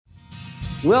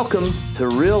Welcome to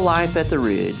Real Life at the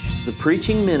Ridge, the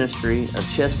preaching ministry of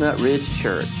Chestnut Ridge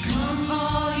Church. Come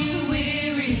all you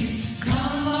weary,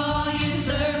 come all you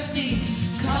thirsty,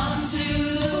 come to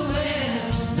the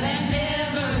well that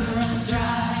never runs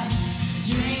dry.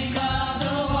 Drink of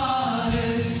the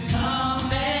water,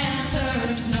 come and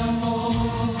thirst no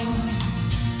more.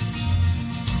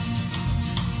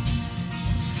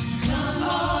 Come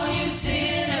all you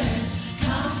sinners,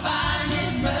 come find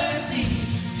His mercy.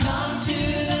 Come to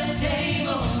the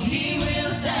table, He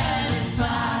will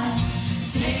satisfy.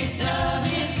 Taste of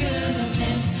His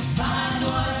goodness, find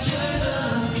what you're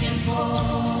looking for.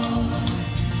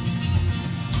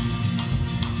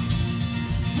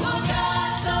 For God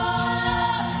so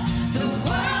loved the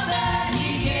world that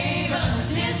He gave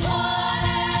us His one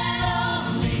and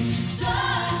only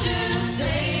Son to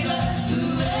save us.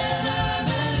 Whoever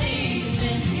believes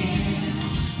in Him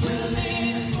will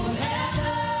live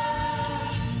forever.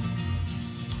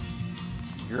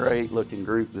 Great looking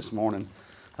group this morning.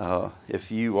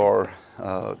 If you are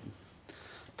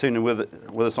tuning with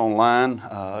us online,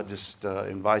 just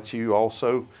invite you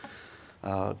also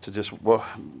to just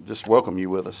welcome you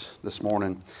with us this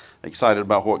morning. Excited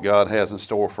about what God has in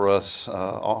store for us.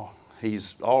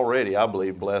 He's already, I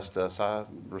believe, blessed us. I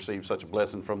received such a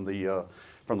blessing from the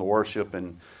worship,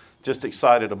 and just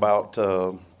excited about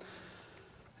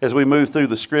as we move through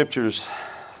the scriptures,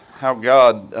 how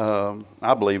God,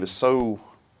 I believe, is so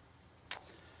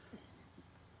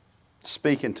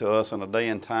speaking to us in a day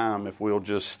and time if we'll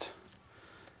just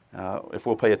if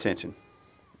we'll pay attention.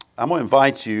 I'm going to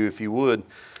invite you, if you would,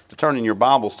 to turn in your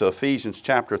Bibles to Ephesians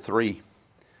chapter 3.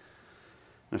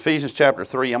 In Ephesians chapter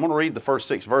 3, I'm going to read the first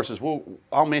 6 verses.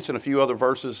 I'll mention a few other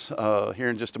verses here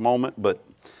in just a moment, but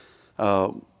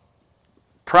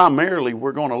primarily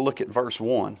we're going to look at verse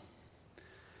 1.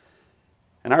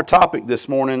 And our topic this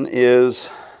morning is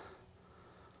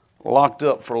locked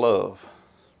up for love.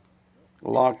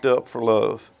 Locked up for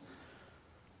love.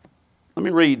 Let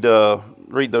me read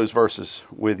those verses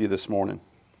with you this morning.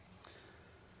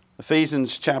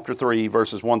 Ephesians chapter 3,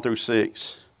 verses 1 through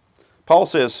 6. Paul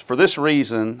says, "For this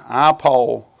reason, I,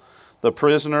 Paul, the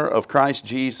prisoner of Christ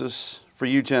Jesus, for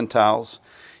you Gentiles,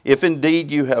 if indeed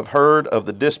you have heard of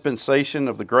the dispensation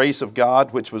of the grace of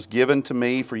God which was given to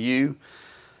me for you,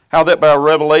 how that by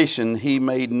revelation He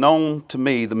made known to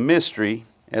me the mystery,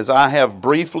 as I have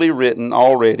briefly written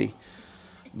already,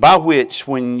 by which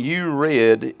when you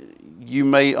read, you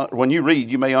may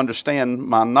understand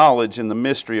my knowledge in the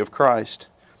mystery of Christ,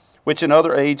 which in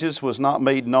other ages was not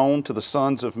made known to the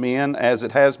sons of men, as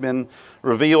it has been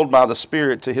revealed by the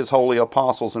Spirit to His holy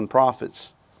apostles and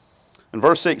prophets." And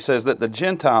verse 6 says that the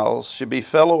Gentiles should be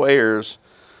fellow heirs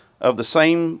of the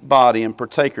same body and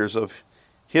partakers of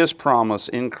His promise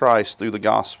in Christ through the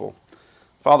gospel.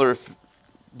 Father, if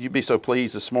you'd be so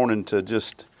pleased this morning to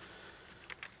just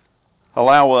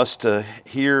allow us to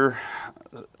hear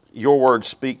your word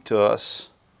speak to us.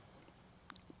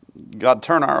 God,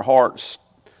 turn our hearts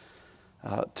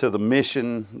to the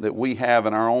mission that we have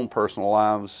in our own personal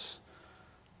lives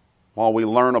while we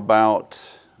learn about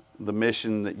the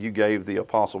mission that you gave the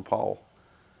Apostle Paul.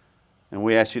 And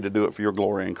we ask you to do it for your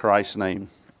glory in Christ's name.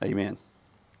 Amen.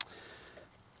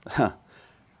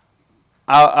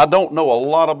 I don't know a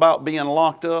lot about being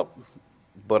locked up,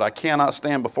 but I cannot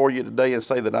stand before you today and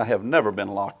say that I have never been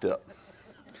locked up.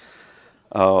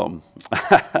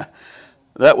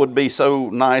 That would be so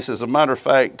nice. As a matter of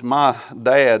fact, my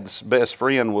dad's best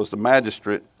friend was the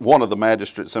magistrate, one of the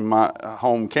magistrates in my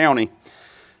home county,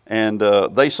 and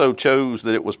they so chose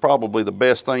that it was probably the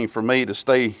best thing for me to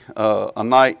stay a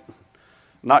night,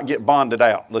 not get bonded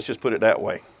out. Let's just put it that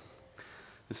way.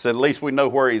 He said, at least we know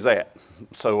where he's at.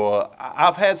 So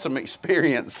I've had some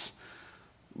experience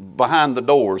behind the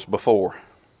doors before.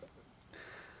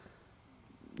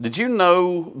 Did you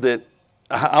know that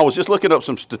I was just looking up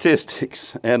some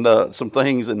statistics and some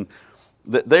things, and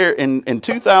that there in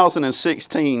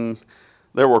 2016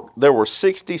 there were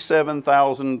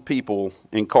 67,000 people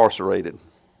incarcerated.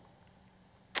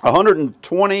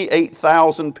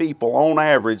 128,000 people on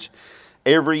average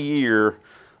every year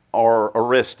are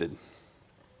arrested.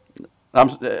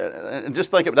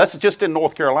 Just think of it. That's just in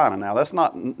North Carolina now. That's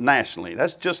not nationally.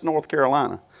 That's just North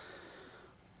Carolina.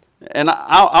 And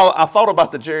I thought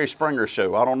about the Jerry Springer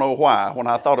show. I don't know why. When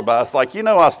I thought about it, it's like,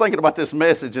 I was thinking about this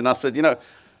message, and I said,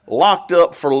 locked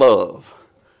up for love.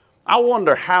 I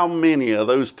wonder how many of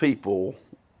those people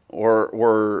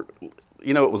were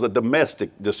it was a domestic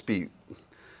dispute.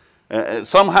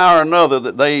 Somehow or another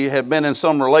that they had been in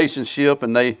some relationship,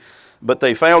 but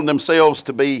they found themselves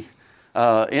to be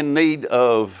in need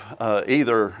of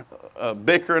either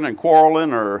bickering and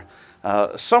quarreling, or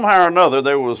somehow or another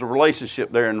there was a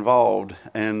relationship there involved,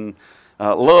 and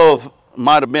love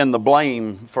might have been the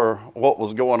blame for what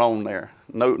was going on there.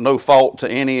 No fault to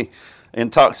any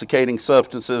intoxicating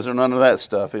substances or none of that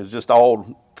stuff. It was just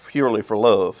all purely for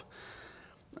love.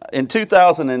 In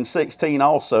 2016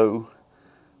 also,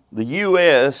 the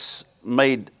U.S.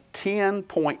 made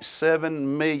 10.7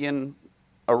 million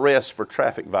arrests for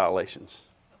traffic violations.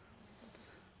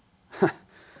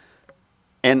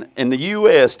 And in the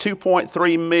U.S.,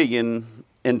 2.3 million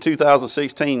in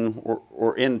 2016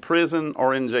 were in prison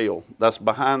or in jail. That's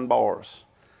behind bars.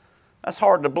 That's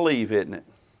hard to believe, isn't it?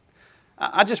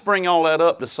 I just bring all that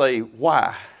up to say,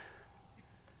 why?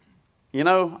 You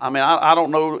know, I mean, I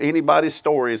don't know anybody's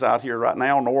stories out here right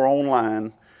now nor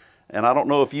online, and I don't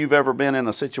know if you've ever been in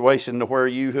a situation to where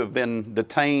you have been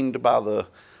detained by the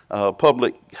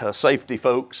public safety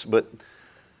folks, but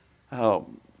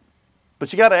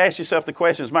you got to ask yourself the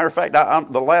question. As a matter of fact,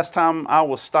 the last time I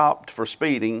was stopped for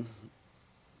speeding,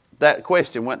 that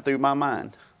question went through my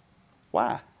mind.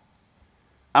 Why?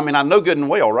 I mean, I know good and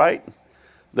well, right,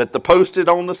 that the posted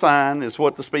on the sign is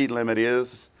what the speed limit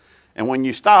is. And when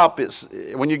you stop,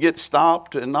 when you get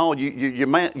stopped and all, your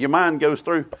mind goes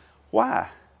through, why?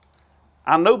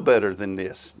 I know better than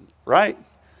this, right?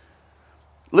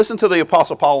 Listen to the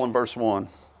Apostle Paul in verse 1.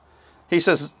 He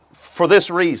says, for this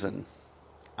reason,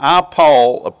 I,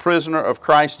 Paul, a prisoner of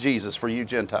Christ Jesus for you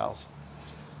Gentiles.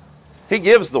 He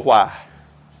gives the why.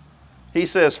 He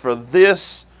says, for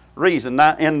this reason.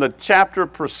 Now, in the chapter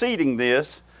preceding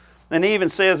this, and he even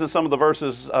says in some of the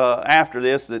verses after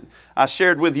this that I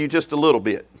shared with you just a little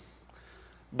bit.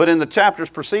 But in the chapters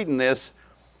preceding this,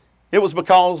 it was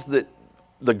because that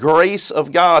the grace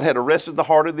of God had arrested the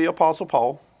heart of the Apostle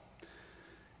Paul,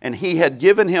 and he had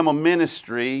given him a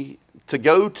ministry to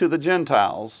go to the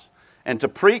Gentiles and to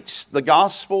preach the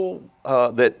gospel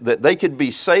that they could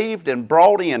be saved and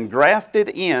brought in, grafted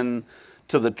in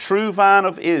to the true vine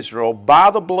of Israel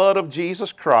by the blood of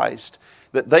Jesus Christ,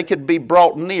 that they could be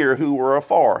brought near who were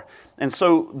afar. And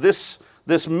so this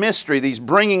mystery, these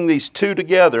bringing these two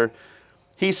together,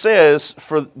 he says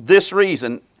for this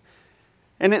reason,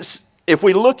 and it's, if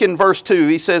we look in verse 2,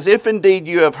 he says, if indeed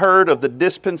you have heard of the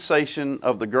dispensation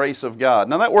of the grace of God.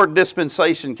 Now that word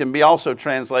dispensation can be also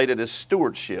translated as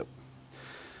stewardship.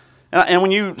 And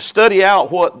when you study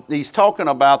out what he's talking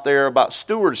about there about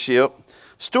stewardship,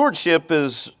 stewardship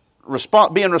is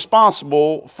being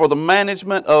responsible for the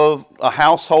management of a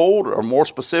household, or more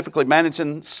specifically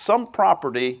managing some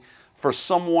property for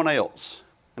someone else.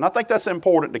 And I think that's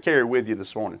important to carry with you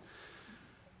this morning.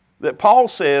 That Paul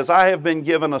says, I have been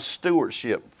given a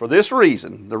stewardship for this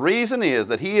reason. The reason is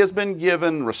that he has been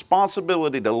given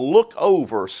responsibility to look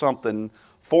over something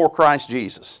for Christ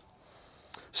Jesus.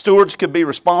 Stewards could be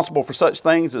responsible for such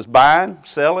things as buying,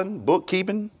 selling,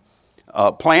 bookkeeping,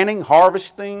 planning,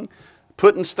 harvesting,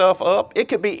 putting stuff up. It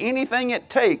could be anything it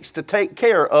takes to take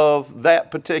care of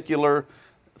that particular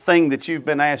thing that you've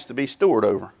been asked to be steward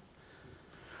over.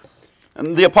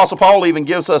 And the Apostle Paul even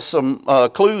gives us some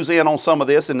clues in on some of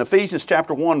this. In Ephesians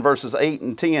chapter 1, verses 8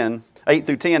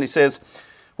 through 10, he says,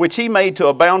 which he made to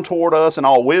abound toward us in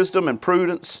all wisdom and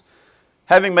prudence,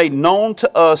 having made known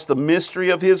to us the mystery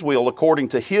of his will, according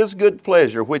to his good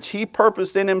pleasure, which he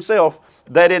purposed in himself,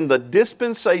 that in the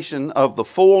dispensation of the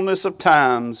fullness of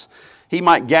times he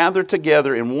might gather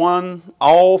together in one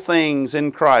all things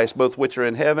in Christ, both which are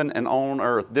in heaven and on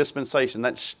earth. Dispensation,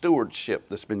 that's stewardship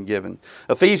that's been given.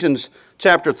 Ephesians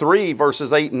chapter 3,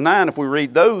 verses 8 and 9, if we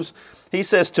read those, he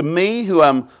says, to me, who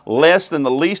am less than the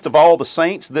least of all the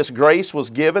saints, this grace was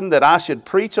given that I should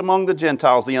preach among the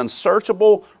Gentiles the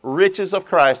unsearchable riches of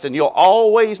Christ. And you'll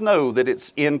always know that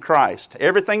it's in Christ.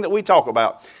 Everything that we talk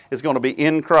about is going to be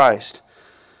in Christ.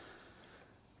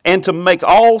 And to make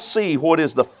all see what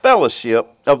is the fellowship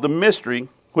of the mystery,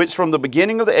 which from the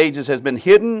beginning of the ages has been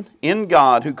hidden in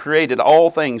God, who created all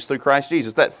things through Christ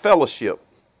Jesus. That fellowship,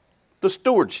 the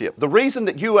stewardship. The reason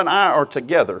that you and I are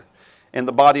together in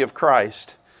the body of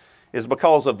Christ is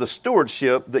because of the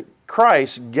stewardship that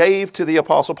Christ gave to the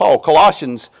Apostle Paul.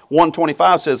 Colossians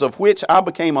 1:25 says, of which I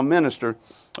became a minister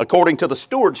according to the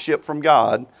stewardship from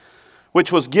God,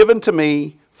 which was given to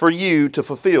me for you to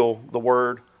fulfill the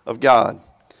word of God.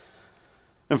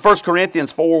 And 1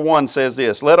 Corinthians 4:1 says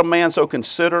this, let a man so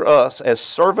consider us as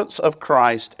servants of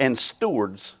Christ and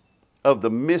stewards of the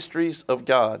mysteries of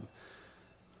God.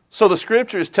 So the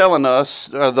Scripture is telling us,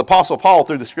 the Apostle Paul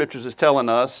through the Scriptures is telling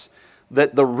us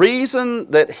that the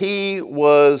reason that he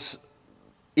was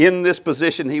in this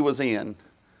position he was in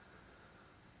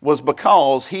was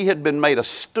because he had been made a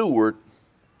steward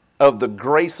of the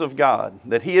grace of God,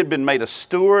 that he had been made a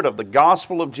steward of the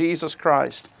gospel of Jesus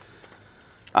Christ.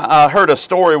 I heard a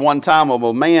story one time of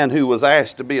a man who was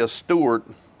asked to be a steward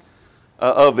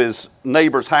of his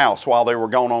neighbor's house while they were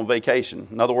going on vacation.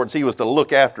 In other words, he was to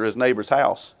look after his neighbor's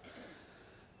house.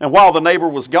 And while the neighbor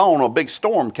was gone, a big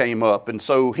storm came up. And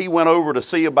so he went over to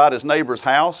see about his neighbor's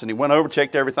house, and he went over,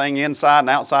 checked everything inside and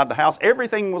outside the house.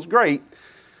 Everything was great.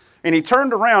 And he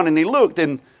turned around and he looked,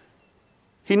 and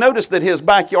he noticed that his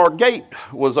backyard gate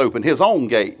was open, his own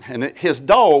gate, and his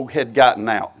dog had gotten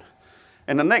out.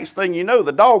 And the next thing you know,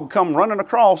 the dog come running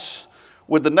across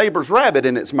with the neighbor's rabbit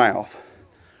in its mouth.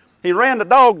 He ran the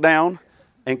dog down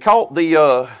and caught the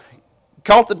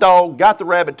dog, got the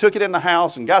rabbit, took it in the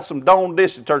house, and got some Dawn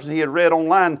dish detergent. He had read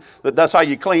online that that's how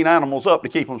you clean animals up to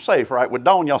keep them safe, right? With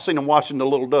Dawn, y'all seen them washing the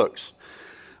little ducks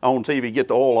on TV, get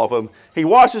the oil off of them. He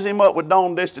washes him up with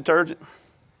Dawn dish detergent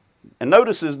and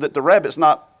notices that the rabbit's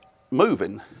not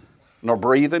moving nor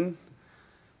breathing.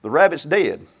 The rabbit's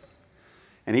dead.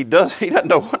 And he doesn't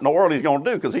know what in the world he's going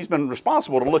to do because he's been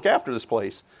responsible to look after this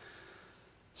place.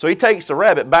 So he takes the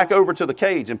rabbit back over to the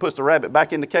cage and puts the rabbit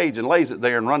back in the cage and lays it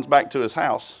there and runs back to his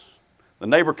house. The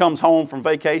neighbor comes home from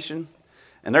vacation,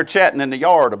 and they're chatting in the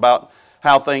yard about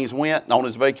how things went on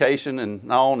his vacation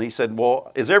and on. He said,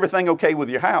 well, is everything okay with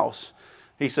your house?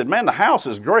 He said, man, the house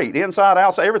is great. Inside,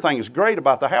 outside, everything is great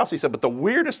about the house. He said, but the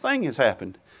weirdest thing has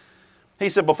happened. He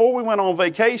said, before we went on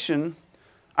vacation,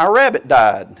 our rabbit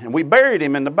died, and we buried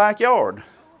him in the backyard.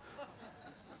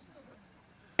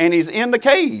 And he's in the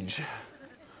cage.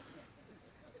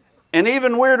 And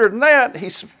even weirder than that,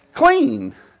 he's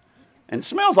clean and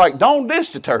smells like Dawn dish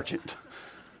detergent.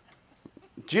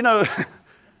 Do you know,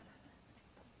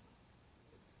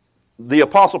 the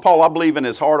Apostle Paul, I believe in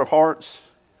his heart of hearts,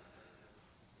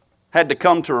 had to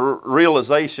come to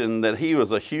realization that he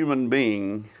was a human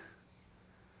being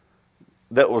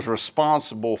that was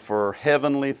responsible for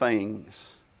heavenly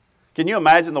things. Can you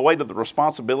imagine the weight of the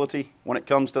responsibility when it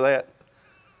comes to that?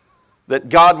 That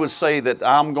God would say that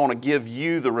I'm going to give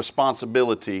you the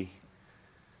responsibility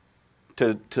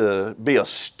to be a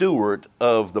steward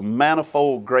of the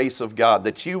manifold grace of God,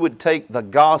 that you would take the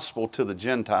gospel to the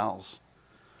Gentiles.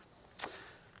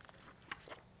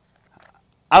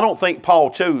 I don't think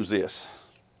Paul chose this.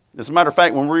 As a matter of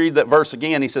fact, when we read that verse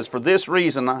again, he says, for this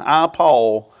reason I,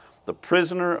 Paul, the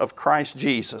prisoner of Christ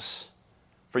Jesus,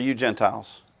 for you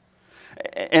Gentiles.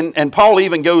 And Paul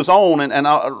even goes on, and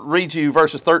I'll read you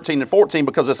verses 13 and 14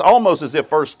 because it's almost as if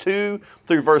verse 2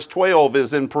 through verse 12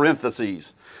 is in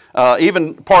parentheses.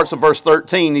 Even parts of verse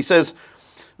 13, he says,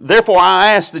 therefore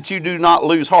I ask that you do not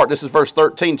lose heart. This is verse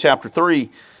 13, chapter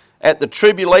 3. At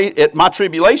my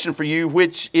tribulation for you,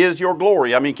 which is your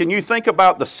glory. I mean, can you think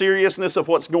about the seriousness of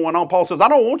what's going on? Paul says, I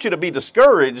don't want you to be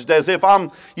discouraged as if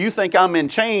you think I'm in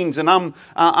chains and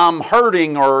I'm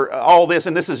hurting or all this,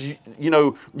 and this is,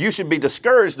 you should be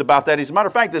discouraged about that. As a matter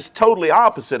of fact, it's totally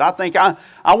opposite. I think I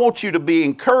want you to be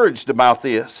encouraged about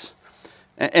this.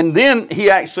 And then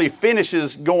he actually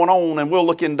finishes going on, and we'll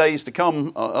look in days to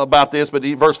come about this, but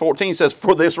verse 14 says,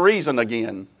 for this reason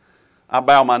again, I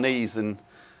bow my knees and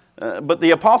but the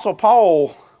Apostle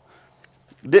Paul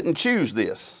didn't choose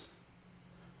this,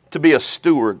 to be a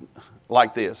steward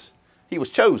like this. He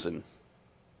was chosen.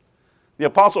 The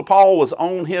Apostle Paul was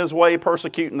on his way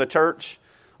persecuting the church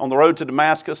on the road to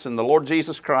Damascus, and the Lord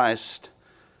Jesus Christ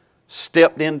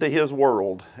stepped into his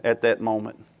world at that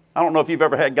moment. I don't know if you've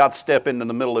ever had God step into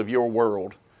the middle of your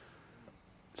world,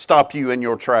 stop you in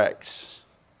your tracks.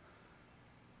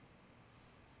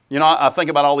 I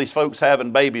think about all these folks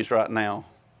having babies right now.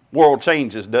 World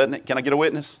changes, doesn't it? Can I get a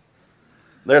witness?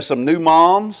 There's some new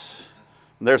moms.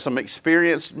 There's some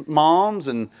experienced moms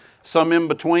and some in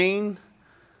between.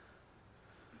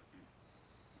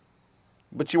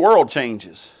 But your world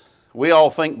changes. We all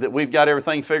think that we've got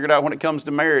everything figured out when it comes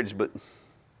to marriage, but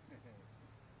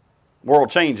world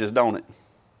changes, don't it?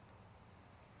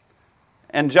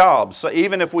 And jobs. So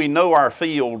even if we know our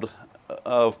field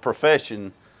of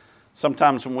profession,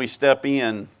 sometimes when we step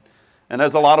in, and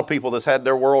there's a lot of people that's had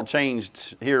their world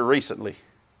changed here recently.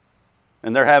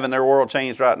 And they're having their world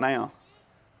changed right now.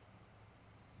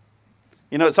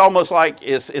 It's almost like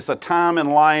it's a time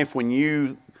in life when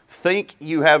you think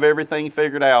you have everything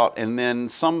figured out, and then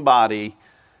somebody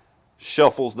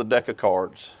shuffles the deck of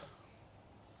cards.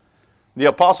 The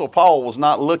Apostle Paul was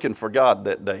not looking for God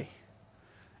that day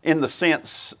in the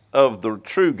sense of the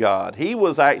true God. He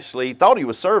thought he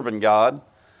was serving God,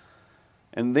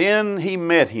 and then he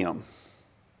met him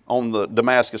on the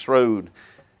Damascus road.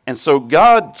 And so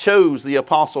God chose the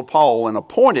Apostle Paul and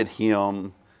appointed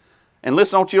him. And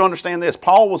listen, I want you to understand this.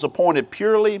 Paul was appointed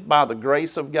purely by the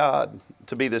grace of God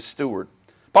to be this steward.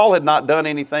 Paul had not done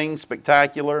anything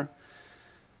spectacular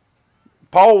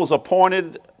Paul was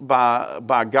appointed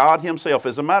by God himself.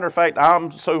 As a matter of fact,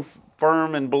 I'm so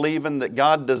firm in believing that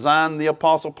God designed the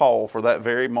Apostle Paul for that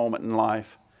very moment in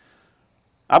life.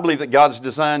 I believe that God's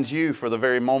designed you for the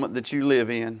very moment that you live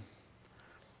in.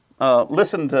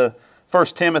 Listen to 1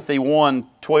 Timothy 1,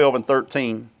 12 and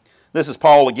 13. This is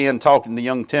Paul again talking to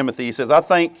young Timothy. He says, I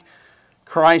thank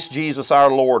Christ Jesus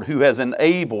our Lord, who has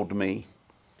enabled me,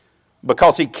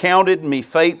 because he counted me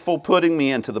faithful, putting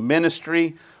me into the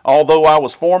ministry, although I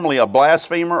was formerly a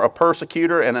blasphemer, a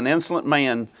persecutor, and an insolent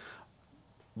man,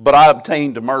 but I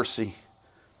obtained mercy,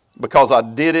 because I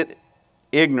did it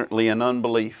ignorantly in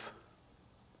unbelief.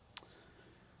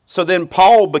 So then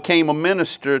Paul became a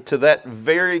minister to that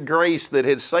very grace that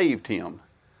had saved him.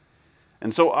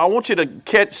 And so I want you to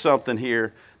catch something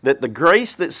here, that the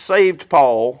grace that saved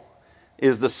Paul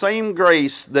is the same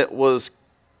grace that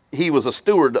he was a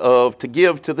steward of to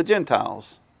give to the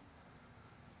Gentiles.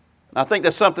 And I think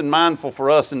that's something mindful for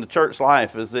us in the church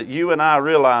life, is that you and I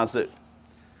realize that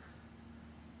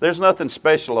there's nothing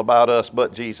special about us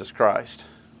but Jesus Christ.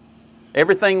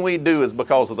 Everything we do is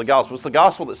because of the gospel. It's the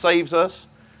gospel that saves us.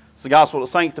 It's the gospel that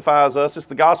sanctifies us. It's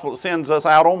the gospel that sends us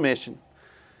out on mission.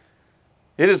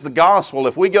 It is the gospel.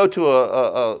 If we go to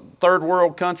a third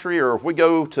world country, or if we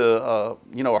go to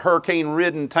a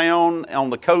hurricane-ridden town on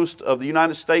the coast of the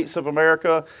United States of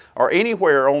America, or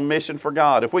anywhere on mission for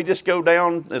God, if we just go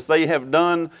down as they have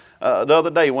done the other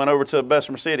day, went over to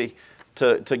Bessemer City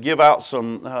to give out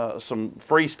some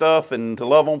free stuff and to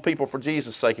love on people for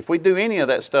Jesus' sake. If we do any of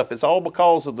that stuff, it's all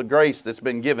because of the grace that's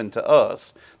been given to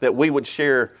us, that we would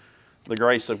share the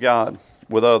grace of God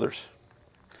with others.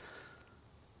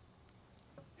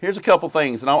 Here's a couple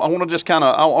things, and I want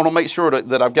to make sure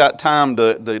that I've got time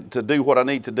to do what I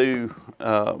need to do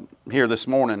here this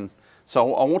morning.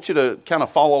 So I want you to kind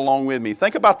of follow along with me.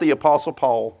 Think about the Apostle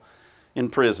Paul in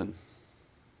prison.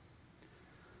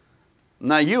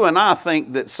 Now, you and I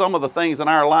think that some of the things in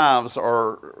our lives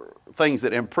are things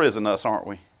that imprison us, aren't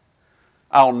we?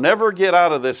 I'll never get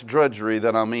out of this drudgery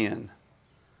that I'm in.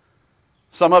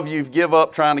 Some of you have give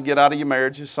up trying to get out of your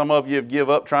marriages. Some of you have give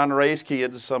up trying to raise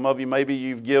kids. Some of you, maybe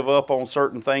you've give up on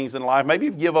certain things in life. Maybe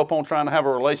you've give up on trying to have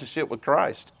a relationship with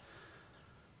Christ.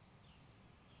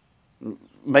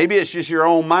 Maybe it's just your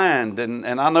own mind. And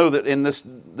I know that in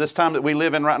this time that we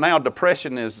live in right now,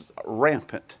 depression is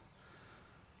rampant.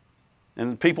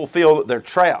 And people feel that they're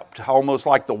trapped, almost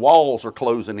like the walls are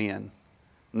closing in.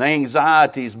 And the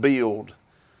anxieties build.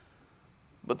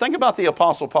 But think about the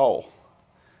Apostle Paul.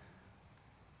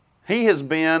 He has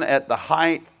been at the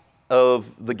height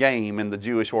of the game in the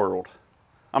Jewish world.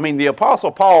 I mean, the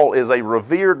Apostle Paul is a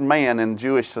revered man in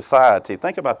Jewish society.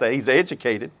 Think about that. He's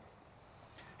educated.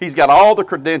 He's got all the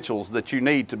credentials that you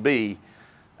need to be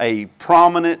a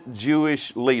prominent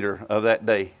Jewish leader of that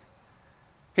day.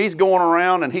 He's going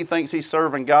around and he thinks he's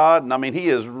serving God, and I mean, he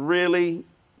is really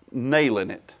nailing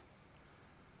it.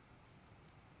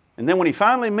 And then when he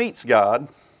finally meets God,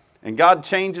 and God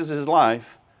changes his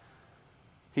life,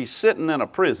 he's sitting in a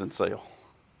prison cell.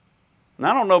 And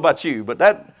I don't know about you, but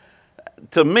that,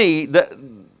 to me, that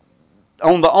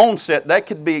on the onset, that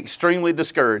could be extremely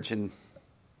discouraging.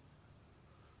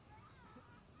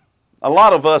 A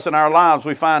lot of us in our lives,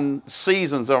 we find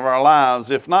seasons of our lives,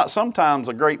 if not sometimes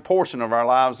a great portion of our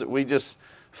lives, that we just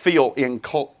feel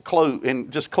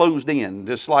just closed in.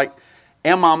 Just like,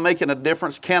 am I making a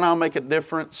difference? Can I make a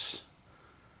difference?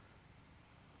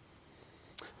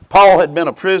 Paul had been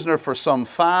a prisoner for some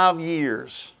 5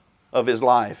 years of his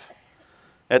life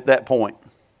at that point.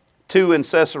 2 in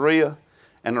Caesarea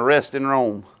and the rest in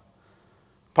Rome.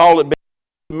 Paul had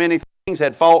been many things,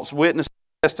 had false witnesses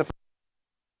testify.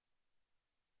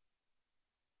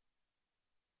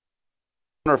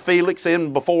 Felix,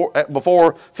 and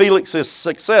before Felix's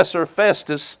successor,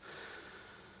 Festus,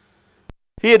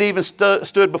 he had even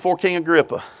stood before King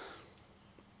Agrippa.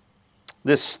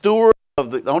 This steward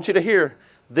of I want you to hear,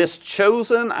 this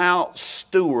chosen out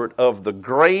steward of the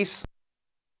grace of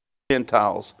the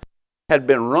Gentiles had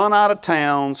been run out of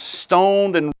town,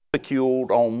 stoned and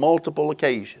ridiculed on multiple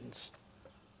occasions.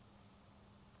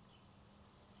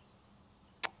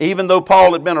 Even though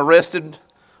Paul had been arrested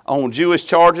on Jewish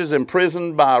charges,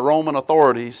 imprisoned by Roman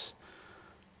authorities,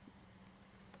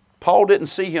 Paul didn't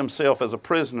see himself as a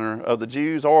prisoner of the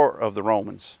Jews or of the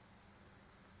Romans.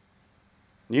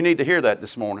 You need to hear that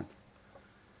this morning.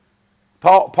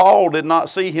 Paul did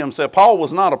not see himself. Paul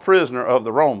was not a prisoner of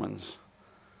the Romans.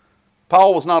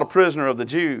 Paul was not a prisoner of the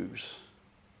Jews.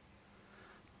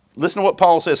 Listen to what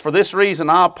Paul says. For this reason,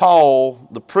 I, Paul,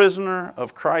 the prisoner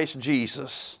of Christ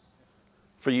Jesus,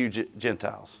 for you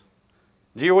Gentiles.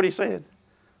 Did you hear what he said?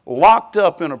 Locked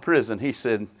up in a prison, he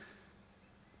said,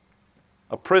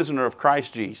 a prisoner of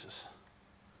Christ Jesus.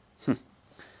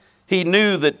 He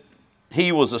knew that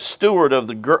he was a steward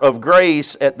of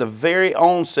grace at the very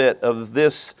onset of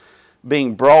this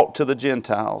being brought to the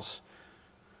Gentiles.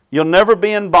 You'll never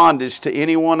be in bondage to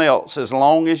anyone else as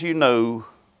long as you know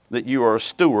that you are a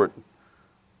steward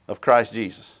of Christ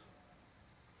Jesus.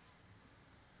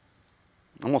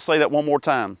 I'm going to say that one more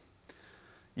time.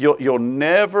 You'll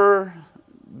never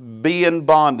be in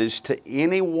bondage to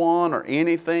anyone or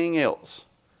anything else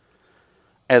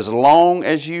as long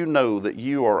as you know that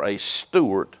you are a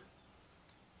steward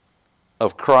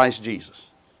of Christ Jesus.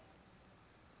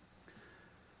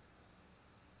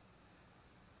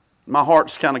 My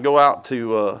hearts kind of go out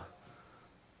to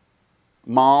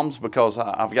moms because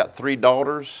I've got 3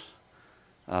 daughters.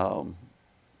 And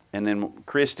then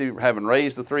Christy having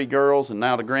raised the 3 girls and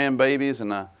now the grandbabies.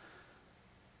 And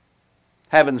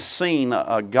having seen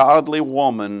a godly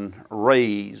woman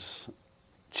raise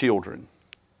children.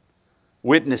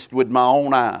 Witnessed with my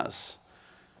own eyes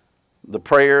the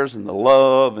prayers and the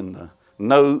love and the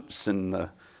notes and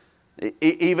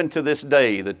even to this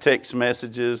day, the text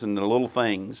messages and the little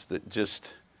things that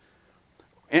just,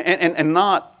 and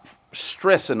not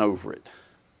stressing over it.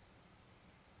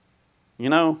 You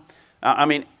know, I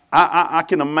mean, I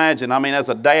can imagine, I mean, as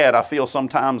a dad, I feel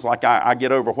sometimes like I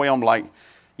get overwhelmed, like,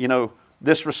 you know,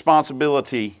 this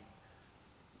responsibility,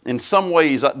 in some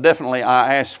ways, definitely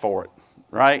I asked for it,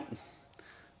 right?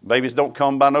 Babies don't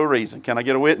come by no reason. Can I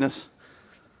get a witness?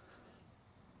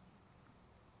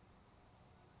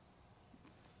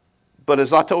 But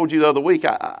as I told you the other week,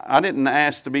 I didn't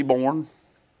ask to be born.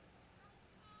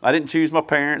 I didn't choose my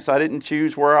parents. I didn't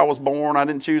choose where I was born. I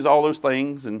didn't choose all those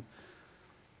things. And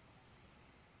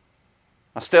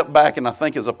I step back and I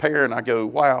think as a parent, I go,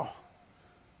 wow.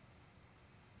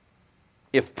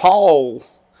 If Paul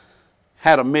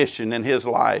had a mission in his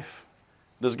life,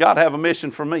 does God have a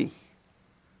mission for me?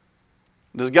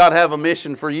 Does God have a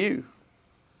mission for you?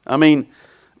 I mean,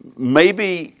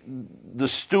 maybe the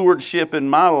stewardship in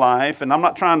my life, and I'm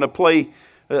not trying to play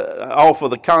off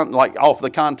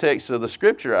the context of the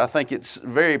Scripture. I think it's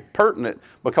very pertinent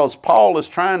because Paul is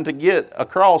trying to get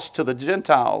across to the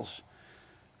Gentiles.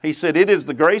 He said, "It is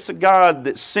the grace of God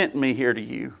that sent me here to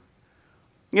you.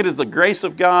 It is the grace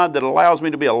of God that allows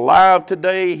me to be alive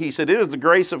today." He said, "It is the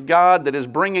grace of God that is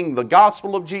bringing the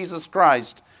gospel of Jesus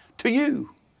Christ to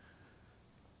you.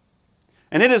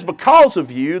 And it is because of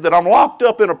you that I'm locked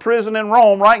up in a prison in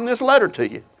Rome writing this letter to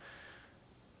you."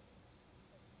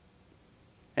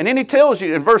 And then he tells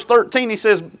you in verse 13, he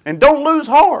says, "And don't lose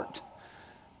heart.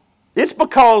 It's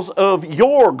because of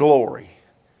your glory."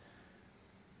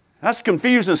 That's a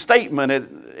confusing statement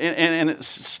and it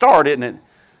started, isn't it?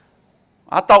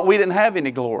 I thought we didn't have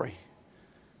any glory.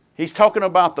 He's talking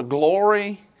about the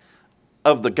glory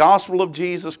of the gospel of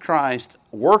Jesus Christ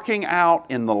working out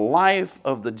in the life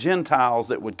of the Gentiles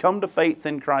that would come to faith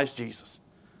in Christ Jesus.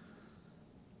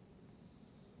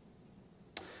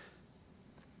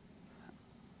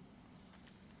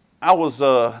 I was,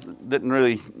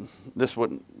 this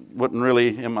wasn't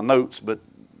really in my notes, but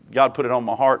God put it on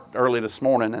my heart early this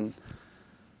morning.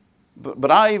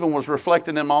 But I even was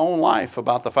reflecting in my own life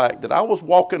about the fact that I was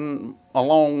walking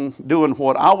along doing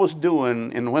what I was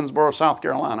doing in Winnsboro, South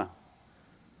Carolina.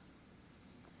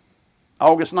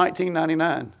 August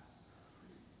 1999.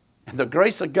 And the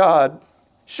grace of God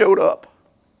showed up.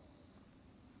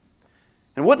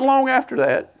 And wasn't long after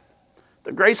that,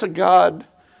 the grace of God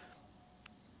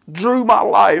drew my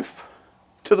life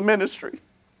to the ministry.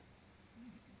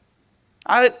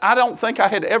 I don't think I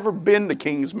had ever been to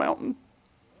Kings Mountain.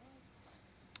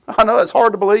 I know it's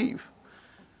hard to believe.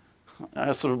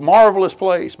 It's a marvelous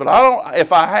place, but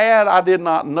if I had, I did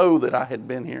not know that I had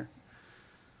been here.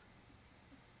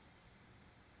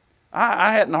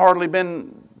 I hadn't hardly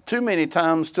been too many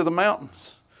times to the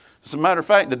mountains. As a matter of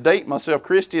fact, to date myself,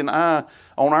 Christy and I,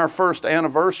 on our first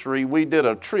anniversary, we did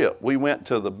a trip. We went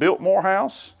to the Biltmore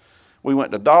House, we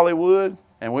went to Dollywood,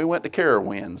 and we went to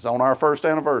Carowinds on our first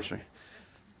anniversary.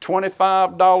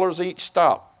 $25 each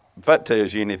stop, if that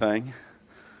tells you anything.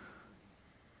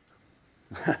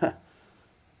 But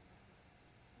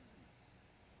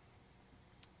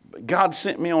God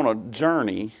sent me on a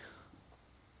journey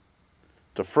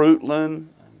to Fruitland,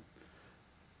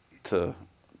 to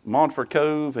Montford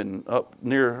Cove, and up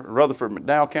near Rutherford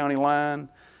McDowell County line,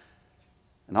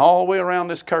 and all the way around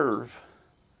this curve.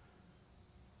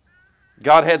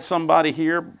 God had somebody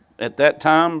here at that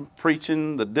time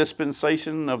preaching the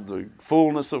dispensation of the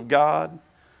fullness of God,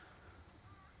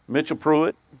 Mitchell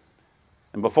Pruitt,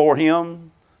 and before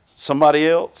him, somebody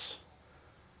else.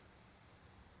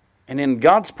 And in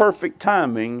God's perfect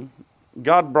timing,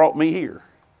 God brought me here.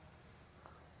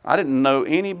 I didn't know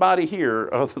anybody here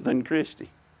other than Christy.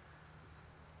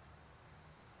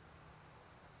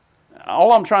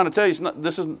 All I'm trying to tell you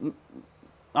is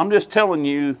I'm just telling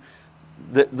you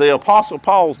that the Apostle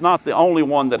Paul's not the only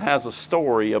one that has a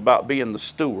story about being the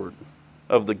steward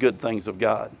of the good things of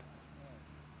God.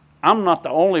 I'm not the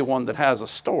only one that has a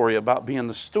story about being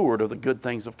the steward of the good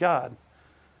things of God.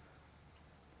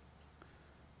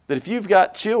 That if you've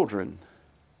got children,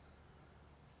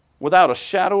 without a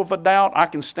shadow of a doubt, I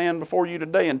can stand before you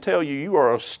today and tell you, you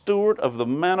are a steward of the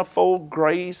manifold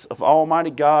grace of Almighty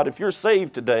God. If you're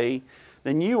saved today,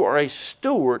 then you are a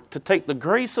steward to take the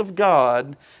grace of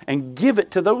God and give it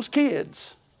to those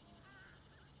kids.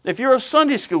 If you're a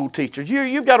Sunday school teacher,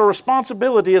 you've got a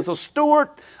responsibility as a steward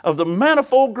of the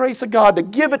manifold grace of God to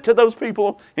give it to those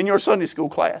people in your Sunday school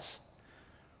class.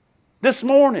 This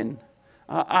morning,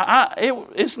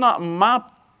 it's not my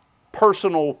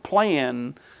personal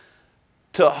plan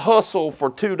to hustle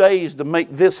for 2 days to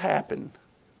make this happen.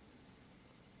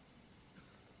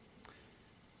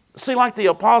 See, like the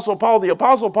Apostle Paul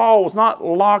was not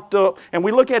locked up. And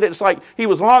we look at it, it's like he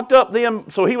was locked up then,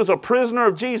 so he was a prisoner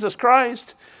of Jesus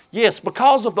Christ. Yes,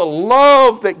 because of the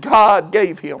love that God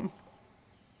gave him.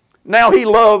 Now he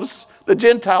loves the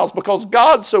Gentiles because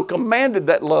God so commanded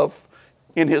that love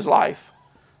in his life.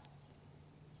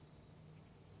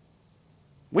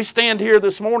 We stand here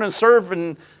this morning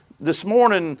serving, this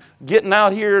morning getting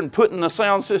out here and putting the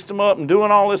sound system up and doing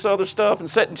all this other stuff and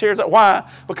setting chairs up. Why?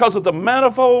 Because of the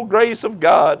manifold grace of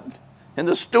God and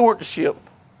the stewardship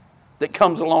that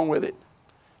comes along with it.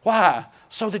 Why?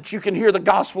 So that you can hear the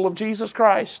gospel of Jesus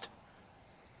Christ.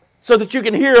 So that you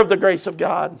can hear of the grace of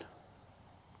God.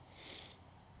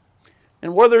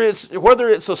 And whether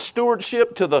it's a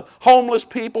stewardship to the homeless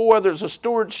people, whether it's a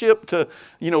stewardship to,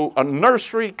 a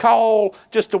nursery call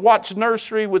just to watch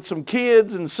nursery with some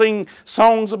kids and sing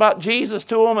songs about Jesus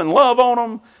to them and love on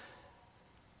them,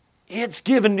 it's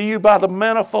given to you by the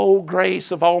manifold grace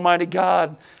of Almighty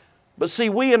God. But see,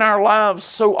 we in our lives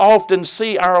so often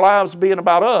see our lives being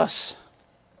about us.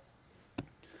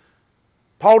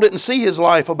 Paul didn't see his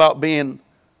life about being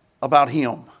about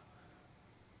him.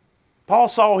 Paul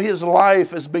saw his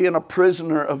life as being a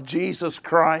prisoner of Jesus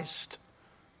Christ.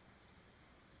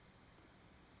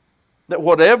 That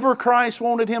whatever Christ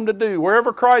wanted him to do,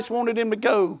 wherever Christ wanted him to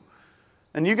go,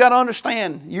 and you got to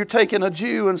understand, you're taking a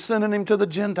Jew and sending him to the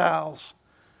Gentiles.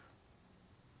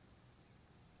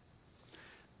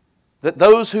 That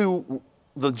those who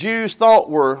the Jews thought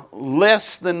were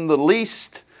less than the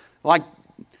least, like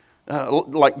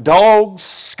dogs,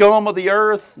 scum of the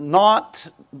earth, not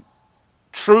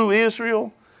true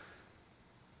Israel.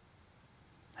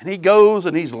 And he goes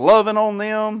and he's loving on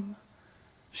them,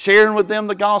 sharing with them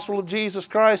the gospel of Jesus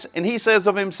Christ. And he says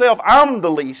of himself, I'm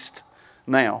the least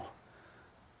now.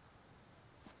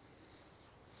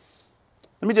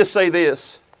 Let me just say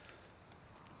this.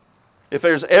 If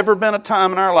there's ever been a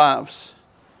time in our lives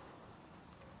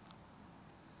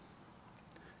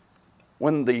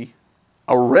when the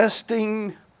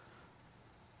arresting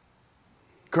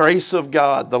grace of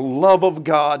God, the love of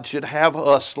God should have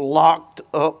us locked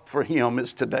up for Him,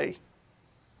 is today.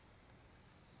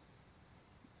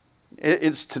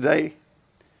 It's today.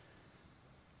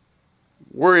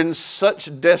 We're in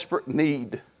such desperate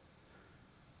need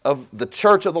of the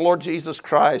church of the Lord Jesus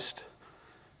Christ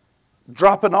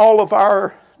dropping all of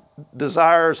our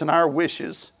desires and our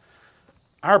wishes,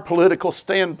 our political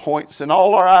standpoints and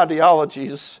all our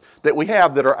ideologies that we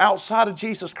have that are outside of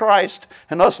Jesus Christ,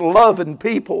 and us loving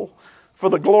people for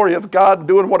the glory of God and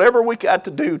doing whatever we got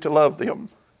to do to love them.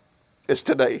 It's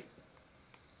today.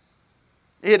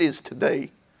 It is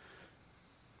today.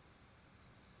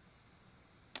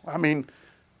 I mean,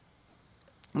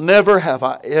 never have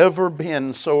I ever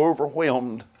been so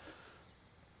overwhelmed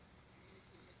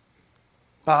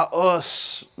by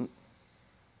us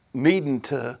needing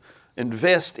to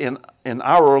invest in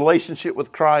our relationship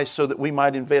with Christ so that we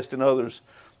might invest in others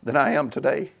than I am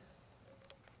today.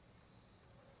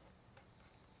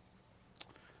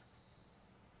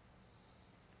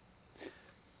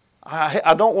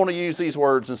 I don't want to use these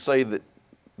words and say that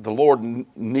the Lord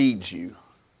needs you.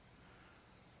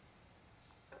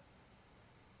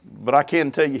 But I can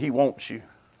tell you He wants you.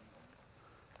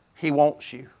 He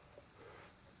wants you.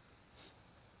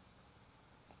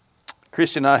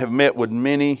 Christy and I have met with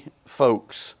many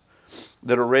folks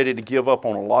that are ready to give up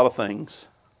on a lot of things.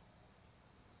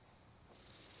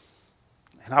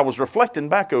 And I was reflecting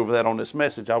back over that on this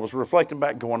message. I was reflecting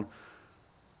back going,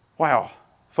 wow,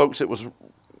 folks,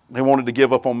 they wanted to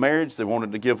give up on marriage. They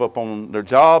wanted to give up on their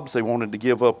jobs. They wanted to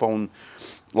give up on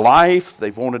life.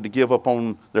 They wanted to give up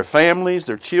on their families,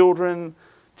 their children,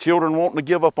 children wanting to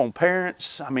give up on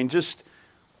parents. I mean, just,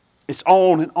 it's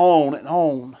on and on and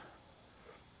on.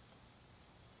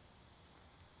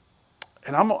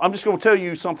 And I'm just going to tell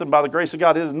you something by the grace of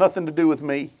God. It has nothing to do with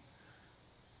me.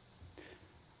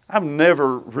 I've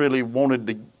never wanted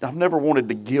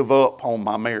to give up on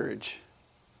my marriage.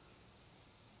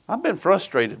 I've been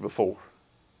frustrated before.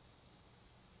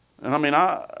 And I mean,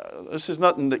 this is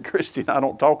nothing that Christy and I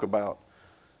don't talk about.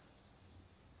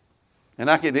 And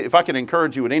if I could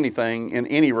encourage you with anything in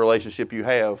any relationship you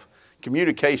have,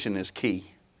 communication is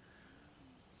key.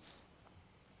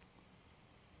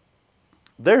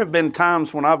 There have been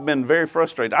times when I've been very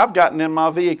frustrated. I've gotten in my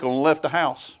vehicle and left the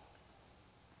house,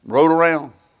 rode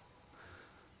around.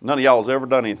 None of y'all has ever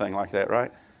done anything like that,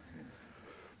 right?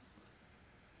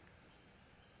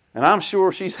 And I'm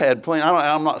sure she's had plenty.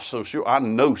 I'm not so sure. I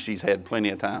know she's had plenty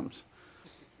of times.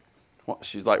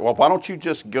 She's like, well, why don't you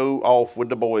just go off with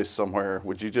the boys somewhere?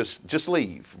 Would you just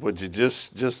leave? Would you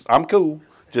just, I'm cool.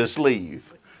 Just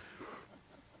leave.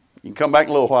 You can come back in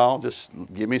a little while. Just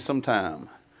give me some time.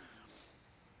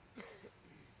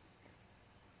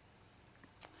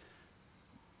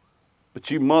 But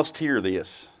you must hear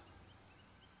this.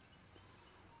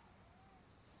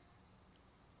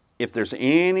 If there's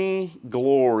any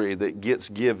glory that gets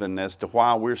given as to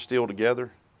why we're still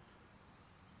together,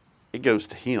 it goes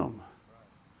to Him.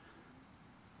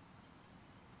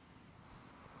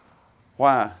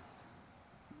 Why?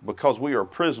 Because we are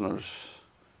prisoners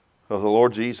of the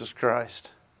Lord Jesus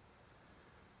Christ.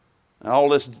 And all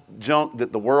this junk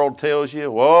that the world tells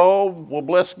you, well,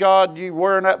 bless God, you're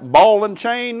wearing that ball and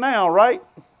chain now, right?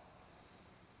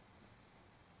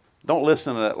 Don't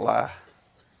listen to that lie.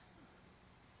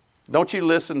 Don't you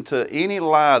listen to any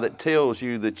lie that tells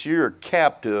you that you're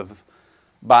captive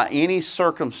by any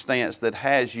circumstance that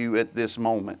has you at this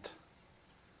moment.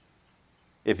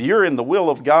 If you're in the will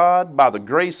of God, by the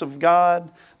grace of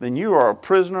God, then you are a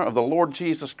prisoner of the Lord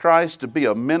Jesus Christ to be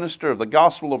a minister of the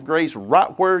gospel of grace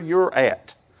right where you're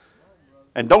at.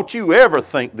 And don't you ever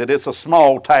think that it's a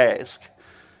small task.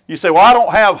 You say, well, I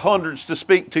don't have hundreds to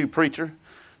speak to, preacher.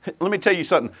 Let me tell you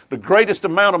something. The greatest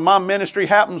amount of my ministry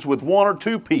happens with one or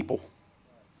two people.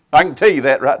 I can tell you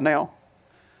that right now.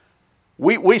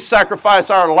 We sacrifice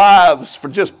our lives for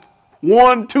just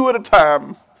one, two at a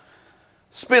time.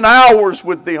 Spend hours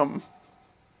with them.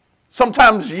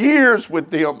 Sometimes years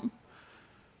with them.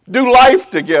 Do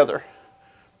life together.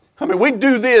 I mean, we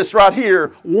do this right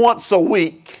here once a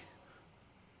week.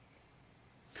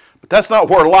 But that's not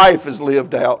where life is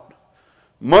lived out.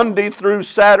 Monday through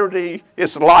Saturday,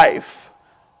 it's life.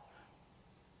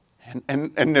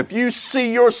 And if you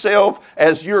see yourself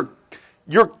as you're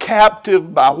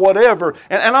captive by whatever,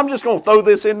 and I'm just going to throw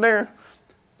this in there.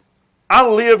 I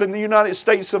live in the United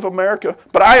States of America,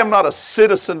 but I am not a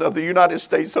citizen of the United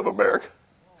States of America.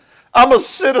 I'm a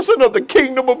citizen of the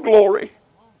kingdom of glory.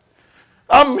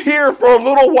 I'm here for a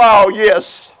little while,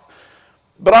 yes.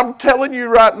 But I'm telling you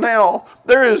right now,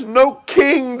 there is no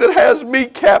king that has me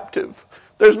captive.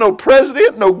 There's no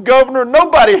president, no governor,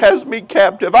 nobody has me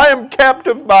captive. I am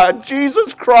captive by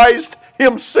Jesus Christ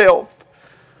Himself.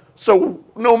 So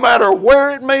no matter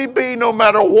where it may be, no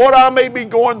matter what I may be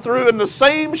going through, and the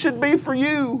same should be for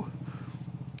you,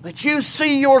 that you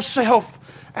see yourself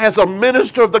as a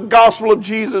minister of the gospel of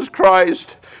Jesus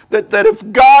Christ, that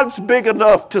if God's big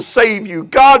enough to save you,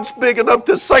 God's big enough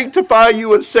to sanctify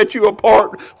you and set you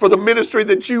apart for the ministry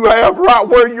that you have right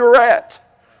where you're at.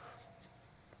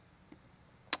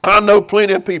 I know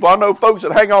plenty of people. I know folks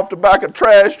that hang off the back of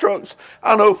trash trucks.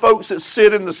 I know folks that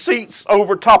sit in the seats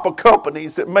over top of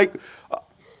companies that make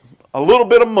a little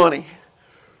bit of money.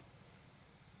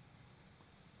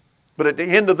 But at the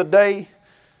end of the day,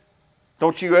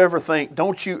 don't you ever think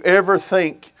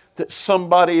that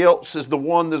somebody else is the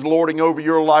one that's lording over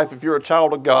your life if you're a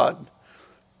child of God.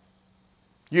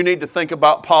 You need to think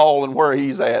about Paul and where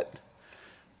he's at.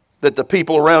 That the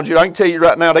people around you, I can tell you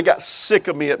right now, they got sick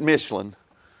of me at Michelin.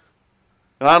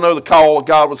 And I know the call of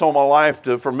God was on my life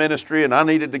for ministry, and I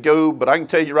needed to go. But I can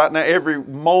tell you right now, every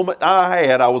moment I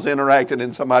had, I was interacting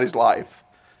in somebody's life.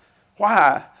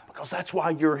 Why? Because that's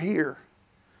why you're here.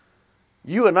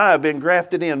 You and I have been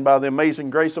grafted in by the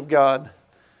amazing grace of God.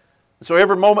 So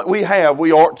every moment we have,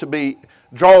 we ought to be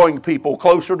drawing people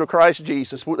closer to Christ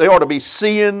Jesus. They ought to be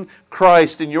seeing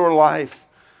Christ in your life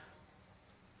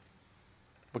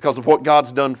because of what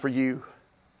God's done for you.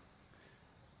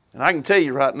 And I can tell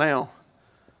you right now,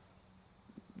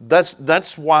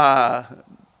 that's why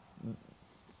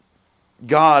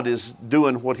God is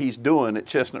doing what He's doing at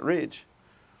Chestnut Ridge.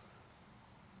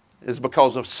 Is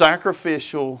because of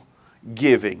sacrificial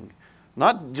giving.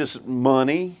 Not just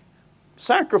money,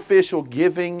 Sacrificial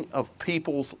giving of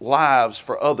people's lives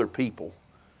for other people.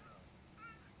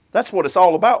 That's what it's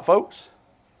all about, folks.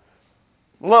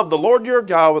 Love the Lord your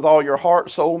God with all your heart,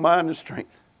 soul, mind, and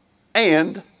strength.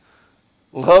 And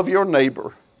love your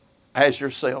neighbor as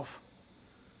yourself.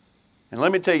 And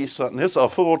let me tell you something. It's a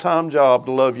full-time job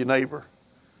to love your neighbor.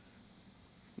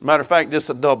 Matter of fact, it's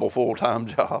a double full-time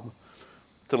job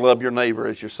to love your neighbor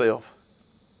as yourself.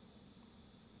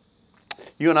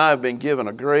 You and I have been given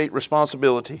a great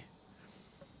responsibility.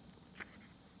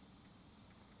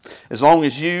 As long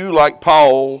as you, like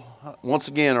Paul, once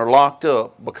again, are locked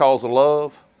up because of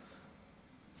love,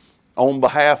 on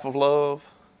behalf of love,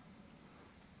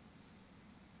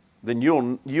 then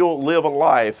you'll live a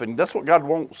life, and that's what God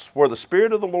wants. Where the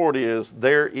Spirit of the Lord is,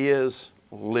 there is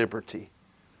liberty.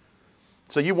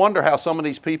 So you wonder how some of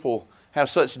these people have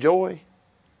such joy?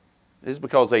 It's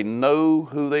because they know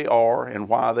who they are and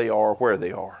why they are where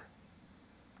they are.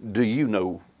 Do you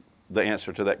know the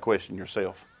answer to that question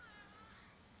yourself?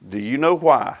 Do you know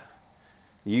why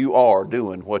you are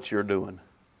doing what you're doing?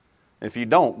 If you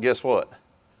don't, guess what?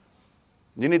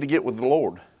 You need to get with the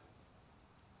Lord.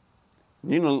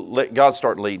 You need to let God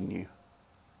start leading you.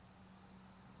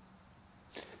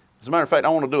 As a matter of fact, I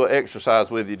want to do an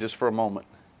exercise with you just for a moment.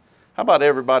 How about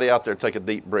everybody out there take a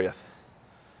deep breath?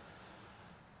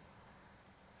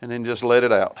 And then just let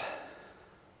it out.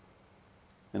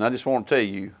 And I just want to tell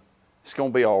you, it's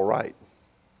going to be all right.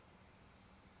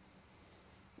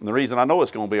 And the reason I know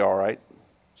it's going to be all right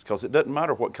is because it doesn't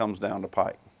matter what comes down the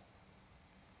pike.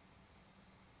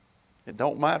 It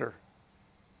don't matter.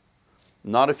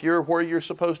 Not if you're where you're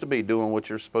supposed to be, doing what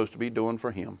you're supposed to be doing for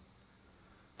Him.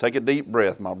 Take a deep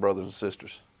breath, my brothers and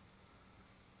sisters.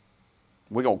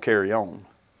 We're going to carry on.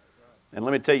 And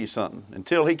let me tell you something.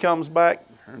 Until He comes back,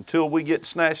 until we get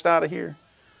snatched out of here,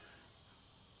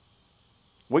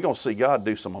 we're going to see God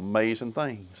do some amazing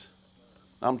things.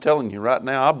 I'm telling you right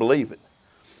now, I believe it.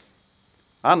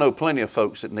 I know plenty of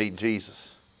folks that need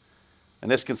Jesus.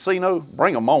 And this casino,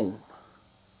 bring them on.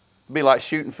 It'd be like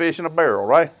shooting fish in a barrel,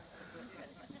 right?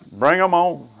 Bring them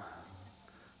on.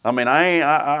 I mean,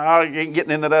 I ain't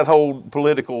getting into that whole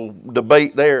political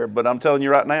debate there, but I'm telling you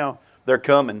right now, they're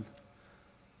coming.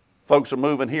 Folks are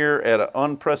moving here at an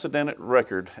unprecedented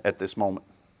record at this moment.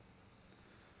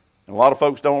 And a lot of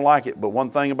folks don't like it, but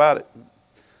one thing about it,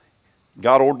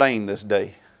 God ordained this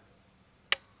day.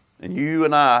 And you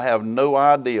and I have no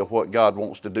idea what God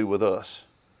wants to do with us.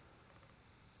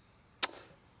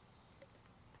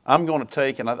 I'm going to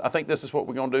take, and I think this is what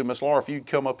we're going to do, Miss Laura, if you'd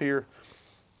come up here.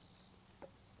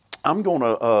 I'm going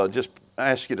to just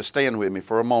ask you to stand with me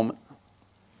for a moment.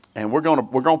 And we're going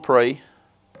to pray.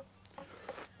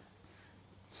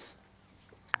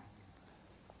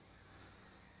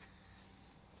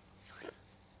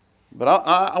 But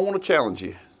I want to challenge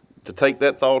you to take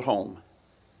that thought home.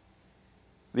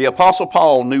 The Apostle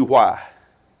Paul knew why.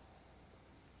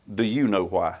 Do you know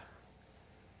why?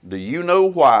 Do you know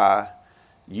why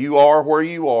you are where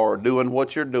you are, doing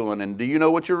what you're doing? And do you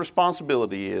know what your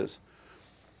responsibility is?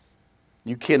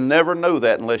 You can never know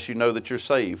that unless you know that you're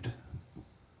saved.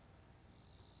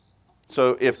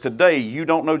 So if today you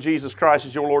don't know Jesus Christ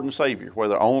as your Lord and Savior,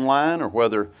 whether online or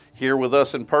whether here with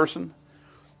us in person,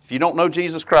 if you don't know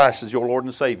Jesus Christ as your Lord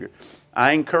and Savior,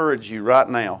 I encourage you right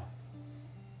now,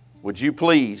 would you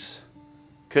please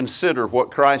consider what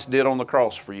Christ did on the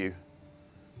cross for you?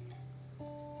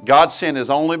 God sent His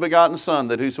only begotten Son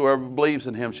that whosoever believes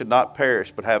in Him should not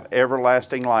perish but have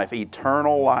everlasting life,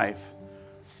 eternal life.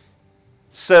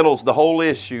 Settles the whole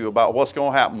issue about what's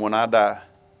going to happen when I die.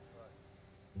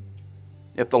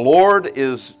 If the Lord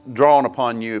is drawing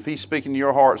upon you, if He's speaking to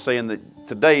your heart saying that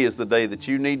today is the day that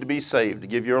you need to be saved, to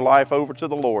give your life over to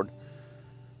the Lord,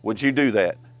 would you do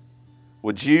that?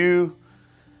 Would you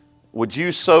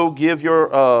so give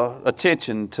your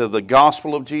attention to the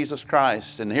gospel of Jesus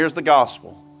Christ? And here's the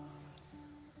gospel.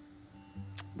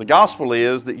 The gospel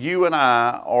is that you and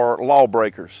I are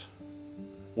lawbreakers.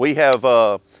 We have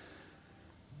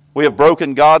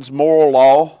broken God's moral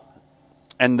law,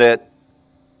 and that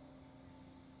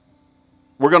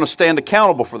we're going to stand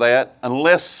accountable for that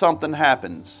unless something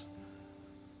happens.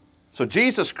 So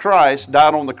Jesus Christ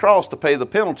died on the cross to pay the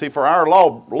penalty for our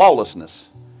lawlessness.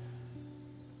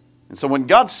 And so when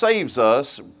God saves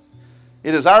us,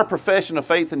 it is our profession of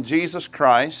faith in Jesus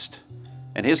Christ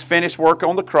and His finished work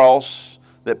on the cross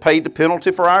that paid the penalty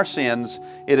for our sins.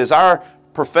 It is our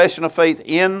profession of faith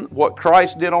in what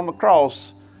Christ did on the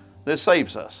cross that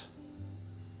saves us.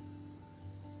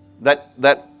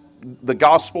 That the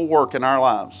gospel work in our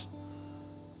lives.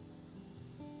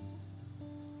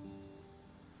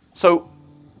 So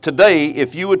today,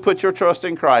 if you would put your trust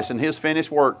in Christ and His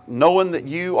finished work, knowing that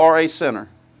you are a sinner,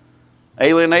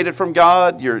 alienated from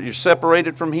God, you're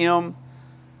separated from Him,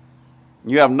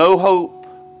 you have no hope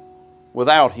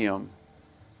without Him.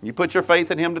 You put your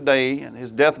faith in Him today and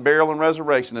His death, burial, and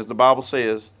resurrection, as the Bible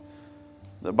says.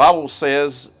 The Bible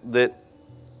says that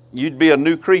you'd be a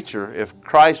new creature if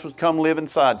Christ would come live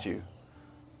inside you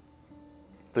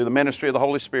through the ministry of the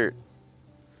Holy Spirit.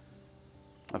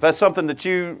 If that's something that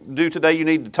you do today, you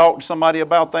need to talk to somebody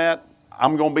about that,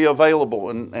 I'm going to be available.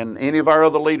 And any of our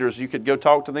other leaders, you could go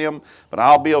talk to them, but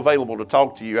I'll be available to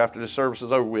talk to you after this service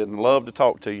is over with and love to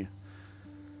talk to you.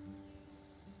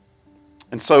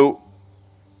 And so,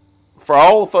 for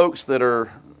all the folks that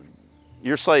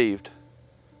you're saved,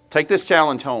 take this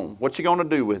challenge home. What you going to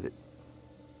do with it?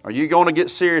 Are you going to get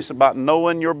serious about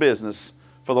knowing your business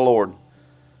for the Lord?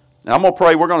 Now, I'm going to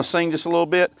pray. We're going to sing just a little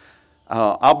bit.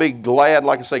 I'll be glad,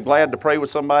 like I say, glad to pray with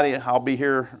somebody. I'll be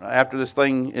here after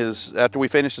after we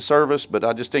finish the service, but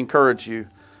I just encourage you,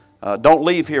 don't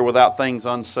leave here without things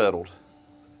unsettled.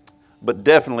 But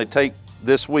definitely take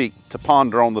this week to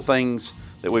ponder on the things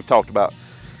that we've talked about.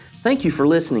 Thank you for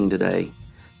listening today.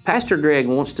 Pastor Greg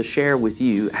wants to share with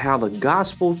you how the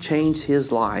gospel changed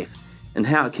his life and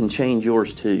how it can change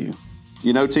yours too.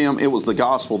 You know, Tim, it was the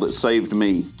gospel that saved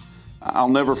me. I'll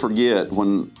never forget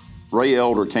when Ray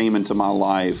Elder came into my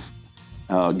life.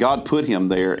 God put him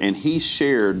there, and he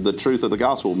shared the truth of the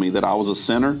gospel with me, that I was a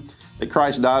sinner, that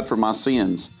Christ died for my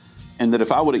sins, and that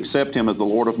if I would accept Him as the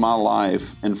Lord of my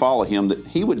life and follow Him, that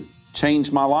He would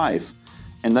change my life.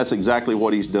 And that's exactly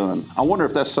what He's done. I wonder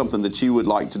if that's something that you would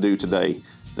like to do today,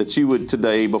 that you would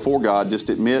today, before God, just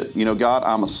admit, you know, God,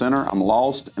 I'm a sinner, I'm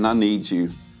lost, and I need You.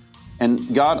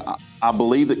 And God, I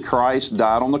believe that Christ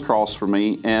died on the cross for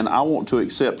me, and I want to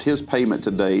accept His payment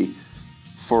today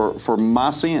for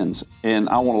my sins, and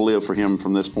I want to live for Him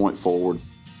from this point forward.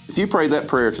 If you prayed that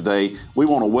prayer today, we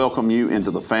want to welcome you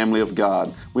into the family of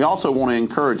God. We also want to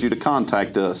encourage you to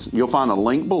contact us. You'll find a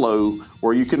link below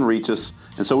where you can reach us,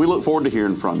 and so we look forward to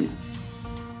hearing from you.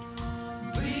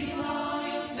 Bring all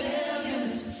your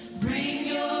failures, bring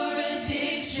your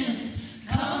addictions,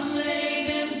 come lay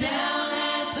them down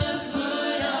at the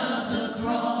foot of the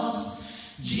cross.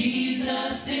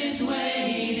 Jesus is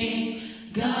waiting,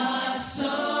 God so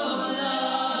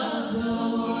loved the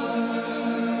world.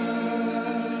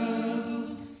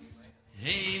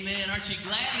 Amen. Aren't you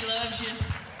glad He loves you?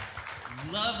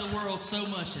 He loved the world so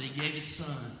much that He gave His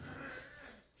Son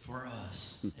for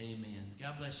us. Amen.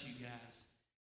 God bless you guys.